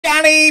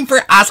Johnny for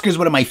Oscars,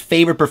 one of my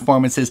favorite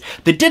performances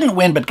that didn't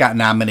win but got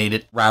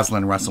nominated.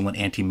 Rosalind Russell and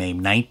Auntie Mame,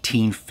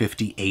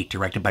 1958,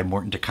 directed by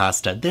Morton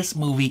DaCosta. This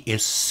movie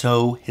is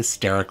so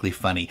hysterically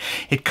funny.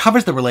 It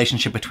covers the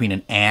relationship between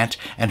an aunt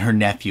and her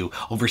nephew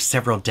over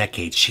several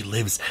decades. She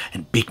lives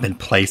in Beekman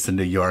Place in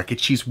New York, and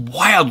she's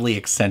wildly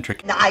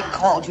eccentric. Now, I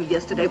called you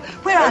yesterday.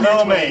 Where are you?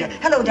 Hello, May.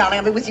 Hello, darling.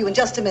 I'll be with you in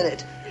just a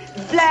minute.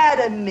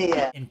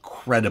 Vladimir.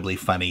 Incredibly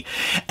funny.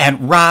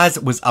 And Roz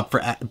was up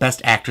for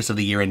Best Actress of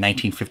the Year in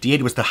 1958.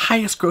 It was the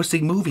highest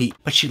grossing movie,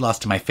 but she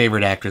lost to my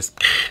favorite actress,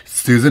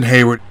 Susan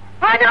Hayward.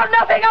 I know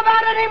nothing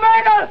about any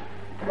murder!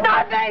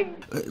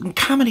 Nothing!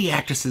 Comedy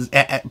actresses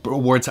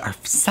awards are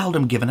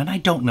seldom given, and I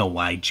don't know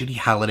why. Judy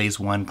Holliday's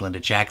one,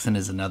 Glenda Jackson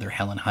is another,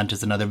 Helen Hunt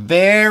is another.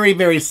 Very,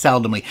 very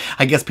seldomly.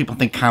 I guess people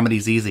think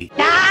comedy's easy.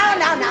 No!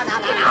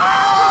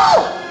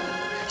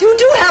 You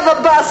do have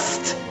a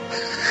bust.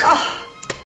 Oh.